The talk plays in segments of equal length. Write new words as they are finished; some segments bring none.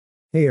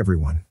Hey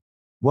everyone.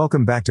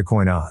 Welcome back to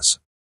COİN Oz.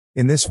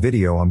 In this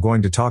video I'm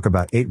going to talk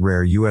about 8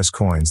 rare US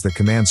coins that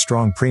command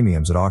strong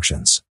premiums at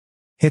auctions.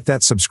 Hit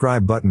that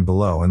subscribe button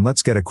below and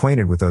let's get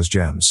acquainted with those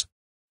gems.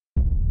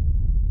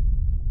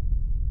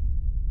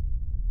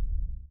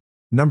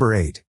 Number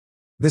 8.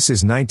 This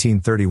is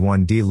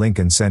 1931 D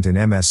Lincoln cent in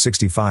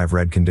MS65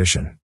 red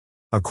condition.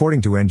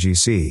 According to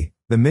NGC,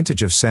 the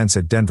mintage of cents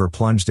at Denver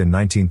plunged in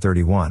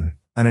 1931,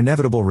 an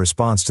inevitable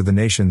response to the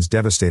nation's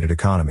devastated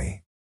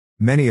economy.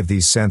 Many of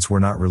these cents were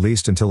not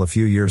released until a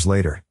few years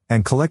later,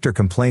 and collector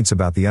complaints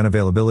about the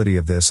unavailability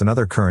of this and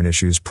other current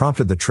issues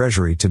prompted the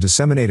Treasury to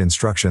disseminate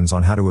instructions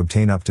on how to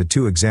obtain up to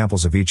 2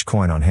 examples of each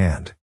coin on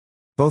hand.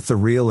 Both the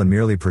real and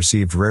merely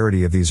perceived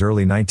rarity of these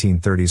early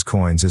 1930s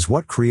coins is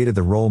what created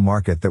the roll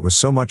market that was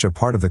so much a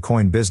part of the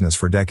coin business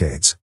for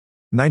decades.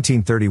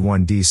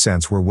 1931 D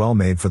cents were well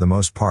made for the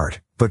most part,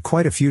 but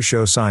quite a few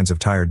show signs of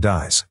tired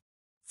dies.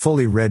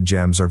 Fully red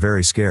gems are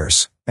very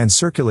scarce, and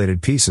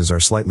circulated pieces are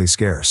slightly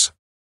scarce.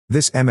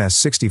 This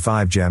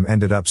MS65 gem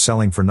ended up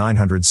selling for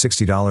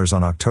 $960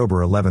 on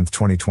October 11,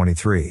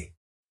 2023.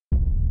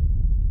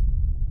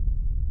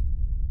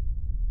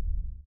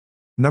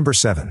 Number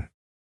 7.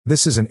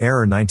 This is an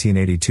error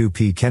 1982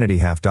 P. Kennedy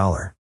half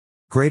dollar.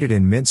 Graded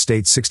in mint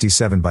state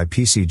 67 by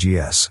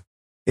PCGS.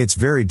 It's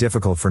very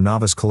difficult for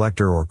novice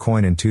collector or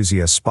coin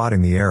enthusiast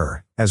spotting the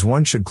error, as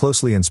one should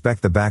closely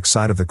inspect the back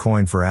side of the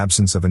coin for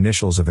absence of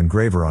initials of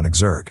engraver on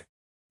exerg.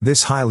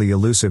 This highly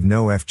elusive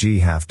no FG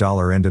half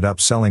dollar ended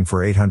up selling for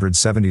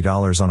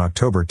 $870 on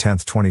October 10,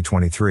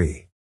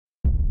 2023.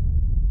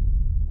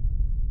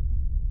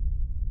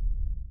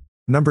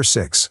 Number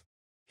 6.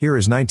 Here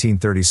is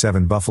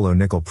 1937 Buffalo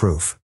nickel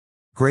proof.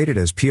 Graded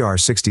as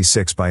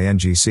PR66 by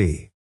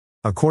NGC.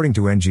 According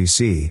to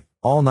NGC,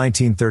 all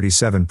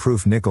 1937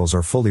 proof nickels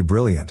are fully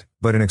brilliant,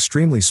 but an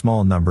extremely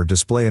small number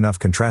display enough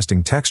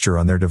contrasting texture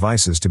on their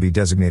devices to be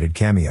designated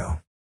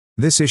cameo.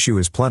 This issue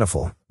is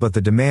plentiful, but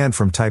the demand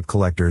from type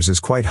collectors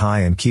is quite high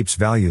and keeps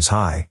values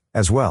high,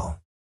 as well.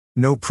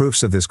 No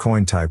proofs of this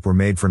coin type were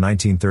made for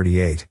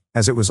 1938,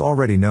 as it was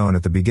already known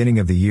at the beginning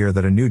of the year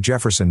that a new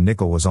Jefferson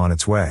nickel was on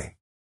its way.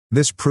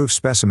 This proof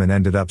specimen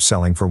ended up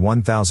selling for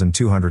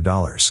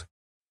 $1,200.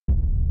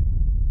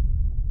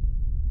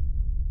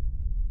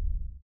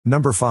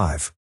 Number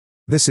 5.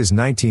 This is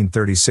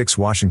 1936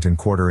 Washington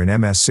quarter in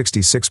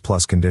MS66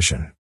 plus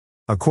condition.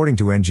 According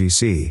to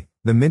NGC,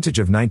 the mintage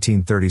of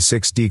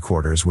 1936 D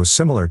quarters was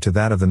similar to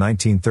that of the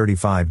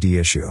 1935 D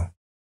issue.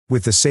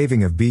 With the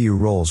saving of BU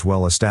rolls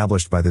well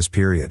established by this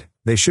period,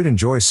 they should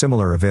enjoy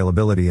similar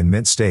availability in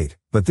mint state,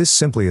 but this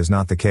simply is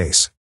not the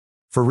case.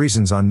 For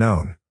reasons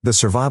unknown, the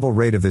survival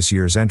rate of this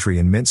year's entry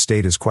in mint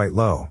state is quite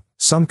low,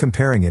 some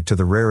comparing it to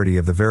the rarity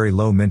of the very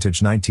low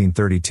mintage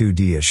 1932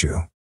 D issue.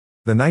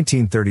 The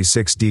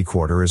 1936 D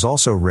quarter is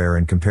also rare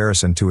in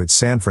comparison to its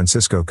San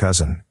Francisco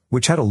cousin,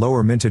 which had a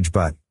lower mintage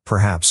but,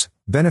 perhaps,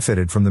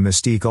 benefited from the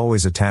mystique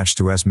always attached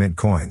to S-mint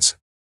coins.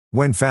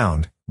 When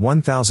found,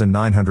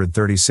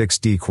 1936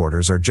 D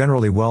quarters are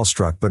generally well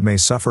struck but may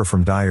suffer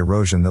from die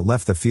erosion that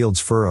left the fields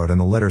furrowed and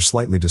the letter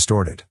slightly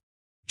distorted.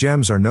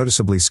 Gems are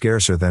noticeably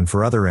scarcer than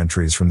for other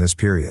entries from this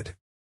period.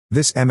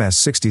 This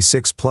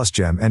MS66 plus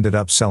gem ended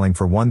up selling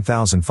for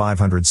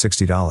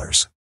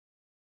 $1,560.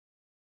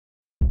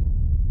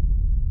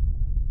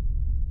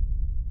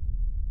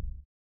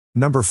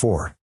 Number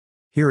 4.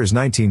 Here is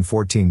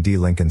 1914 D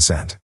Lincoln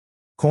cent.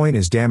 Coin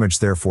is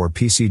damaged, therefore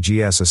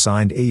PCGS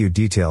assigned AU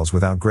details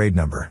without grade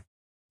number.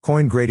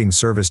 Coin grading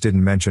service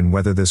didn't mention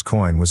whether this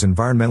coin was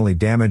environmentally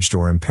damaged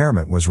or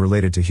impairment was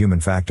related to human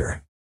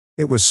factor.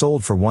 It was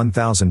sold for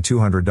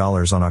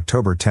 $1,200 on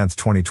October 10,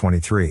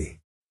 2023.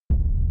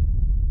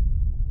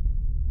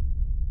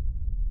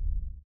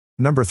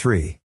 Number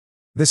 3.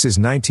 This is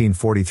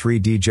 1943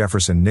 D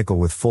Jefferson nickel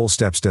with full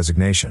steps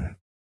designation.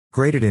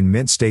 Graded in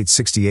mint state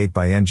 68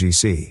 by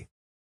NGC.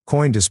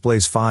 Coin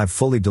displays 5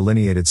 fully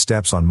delineated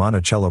steps on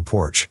Monticello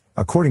porch,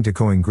 according to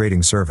COİN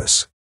grading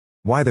service.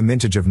 Why the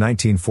mintage of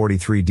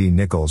 1943 D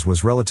nickels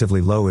was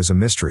relatively low is a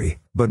mystery,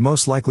 but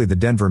most likely the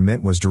Denver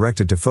Mint was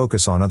directed to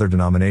focus on other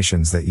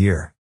denominations that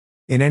year.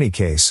 In any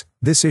case,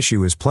 this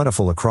issue is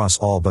plentiful across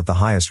all but the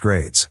highest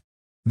grades.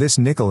 This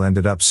nickel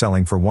ended up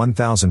selling for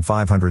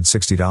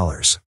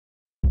 $1,560.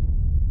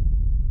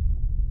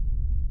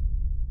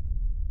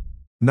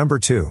 Number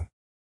 2.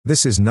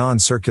 This is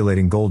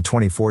non-circulating gold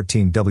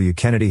 2014 W.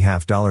 Kennedy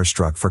half dollar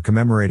struck for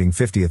commemorating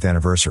 50th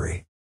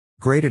anniversary.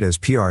 Graded as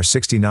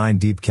PR69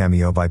 Deep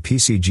Cameo by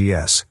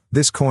PCGS,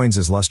 this coins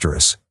is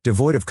lustrous,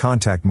 devoid of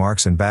contact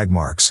marks and bag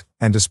marks,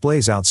 and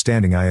displays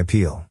outstanding eye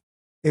appeal.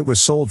 It was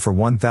sold for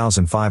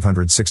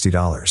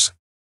 $1,560.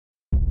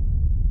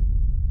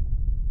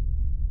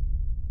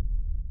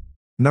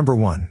 Number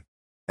 1.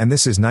 And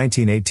this is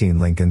 1918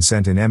 Lincoln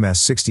cent in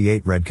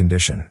MS68 red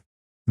condition.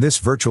 This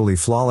virtually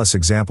flawless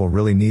example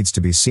really needs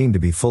to be seen to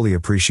be fully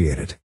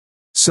appreciated.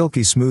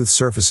 Silky smooth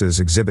surfaces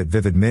exhibit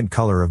vivid mint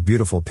color of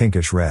beautiful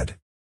pinkish red.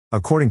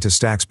 According to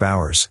Stax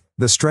Bowers,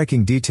 the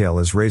striking detail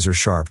is razor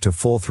sharp to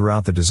full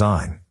throughout the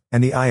design,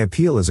 and the eye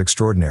appeal is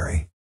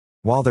extraordinary.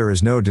 While there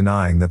is no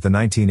denying that the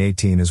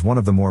 1918 is one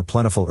of the more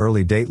plentiful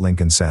early-date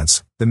Lincoln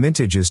cents, the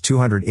mintage is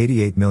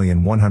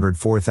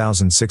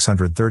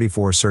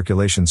 288,104,634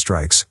 circulation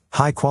strikes.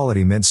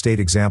 High-quality mint state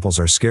examples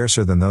are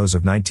scarcer than those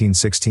of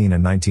 1916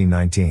 and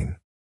 1919.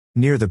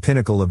 Near the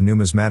pinnacle of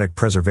numismatic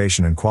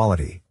preservation and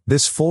quality,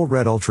 this full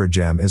red ultra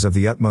gem is of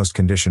the utmost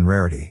condition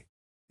rarity.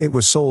 It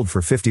was sold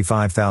for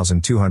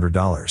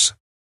 $55,200.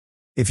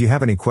 If you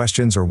have any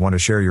questions or want to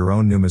share your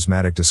own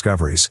numismatic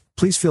discoveries,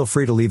 please feel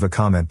free to leave a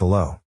comment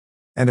below.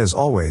 And as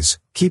always,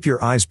 keep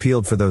your eyes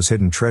peeled for those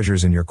hidden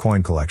treasures in your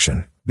coin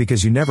collection,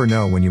 because you never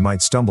know when you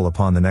might stumble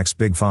upon the next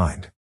big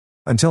find.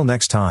 Until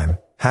next time,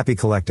 happy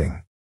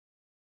collecting.